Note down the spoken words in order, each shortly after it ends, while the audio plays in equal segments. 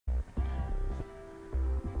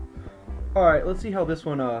All right, let's see how this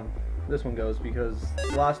one goes, because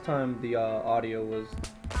last time the audio was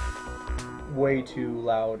way too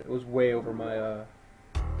loud. It was way over my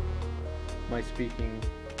my speaking,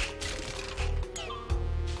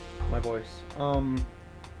 my voice. So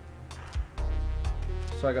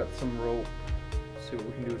I got some rope. Let's see what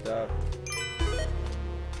we can do with that.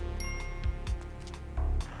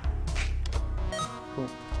 Cool.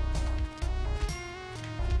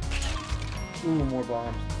 Ooh, more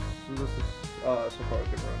bombs. So this is so far a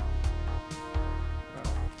good run.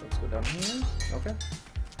 Alright, let's go down here. Okay.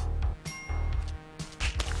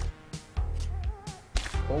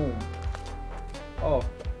 Boom. Oh.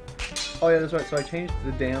 Oh yeah, that's right. So I changed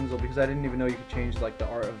the damsel because I didn't even know you could change like the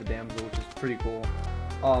art of the damsel, which is pretty cool.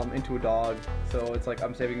 Into a dog. So it's like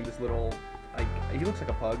I'm saving this little, like, he looks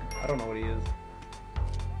like a pug. I don't know what he is.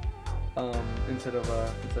 Instead of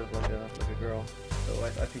like a girl. So I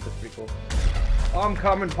think that's pretty cool. Oh, I'm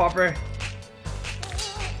coming, Popper.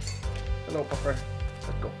 Hello, Popper.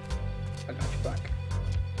 Let's go. I got you back.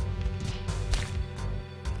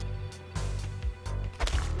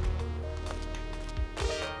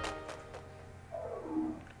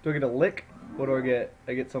 Do I get a lick? What do I get?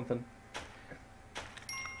 I get something.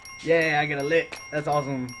 Yeah, I get a lick. That's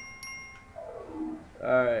awesome.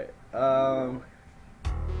 Alright.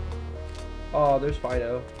 Oh, there's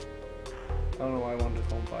Fido. I don't know why I wanted to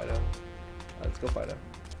call him Fido. Let's go, Fido.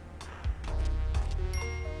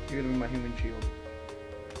 You're gonna be my human shield.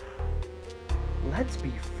 Let's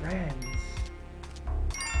be friends.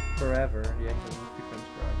 Forever. Yeah, let's be friends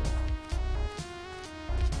forever.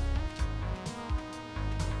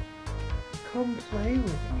 Come play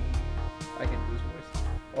with me. I can do his voice.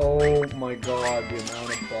 Oh my god, the amount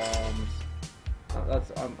of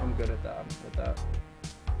bombs. I'm good at that. With that.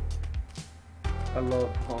 I love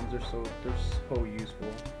bombs. They're so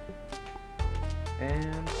useful.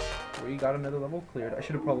 And we got another level cleared. I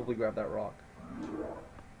should have probably grabbed that rock.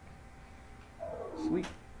 Sweet.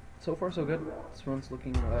 So far so good. This run's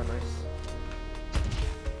looking nice.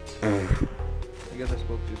 I guess I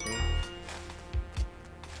spoke too soon.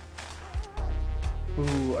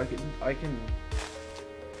 Ooh, I can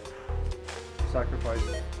sacrifice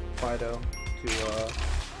Fido to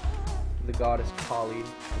the goddess Kali,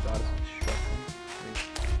 the goddess of destruction.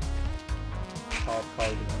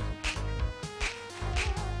 Kali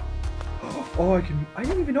Oh, I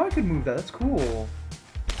didn't even know I could move that. That's cool.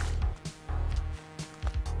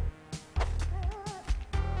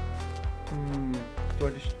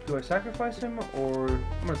 Do I sacrifice him, or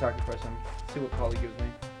I'm gonna sacrifice him. See what Kali gives me.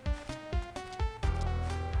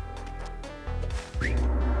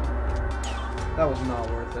 That was not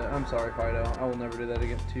worth it. I'm sorry, Fido. I will never do that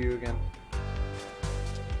again to you again.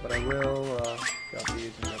 But I will grab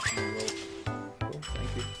these and grab some rope. Cool,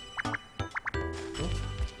 thank you. Cool.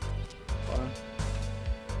 Fine.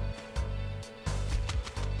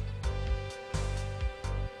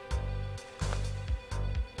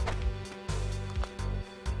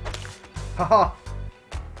 Haha!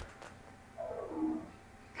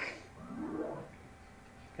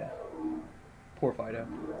 Okay. Poor Fido.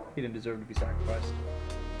 He didn't deserve to be sacrificed.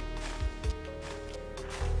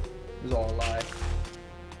 It was all a lie.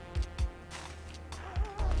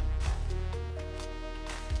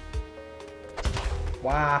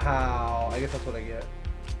 Wow! I guess that's what I get.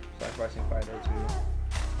 Sacrificing Fido to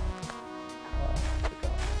the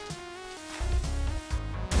gods.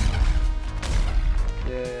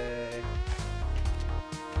 Yay.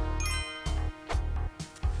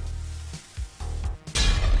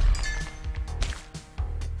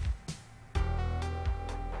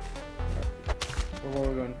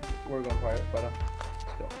 We're going pirate, but let's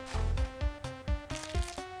go.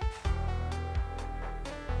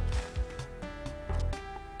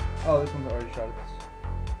 Oh, this one's already shot at this.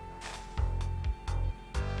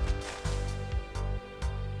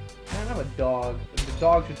 Man, I'm a dog. The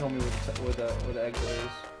dog should tell me where the exit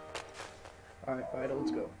is. Alright, Fido,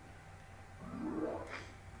 let's go.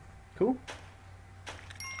 Cool.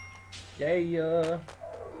 Yeah.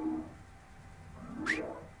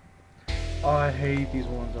 Oh, I hate these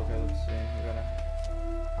ones. Okay, let's see. We gotta.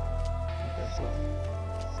 Okay, so.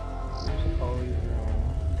 Here's a collie.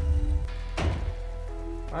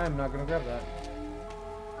 I'm not gonna grab that.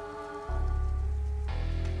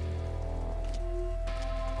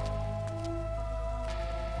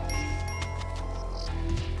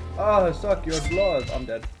 Ah, I suck your blood. I'm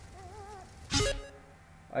dead.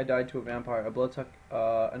 I died to a vampire. A bloodsucker,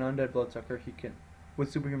 an undead bloodsucker. He can,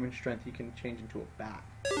 with superhuman strength, he can change into a bat.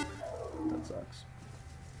 That sucks.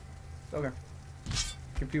 Okay.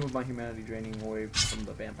 Compete with my humanity draining away from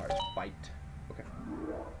the vampire's fight. Okay.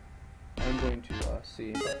 I'm going to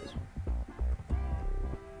see about this one.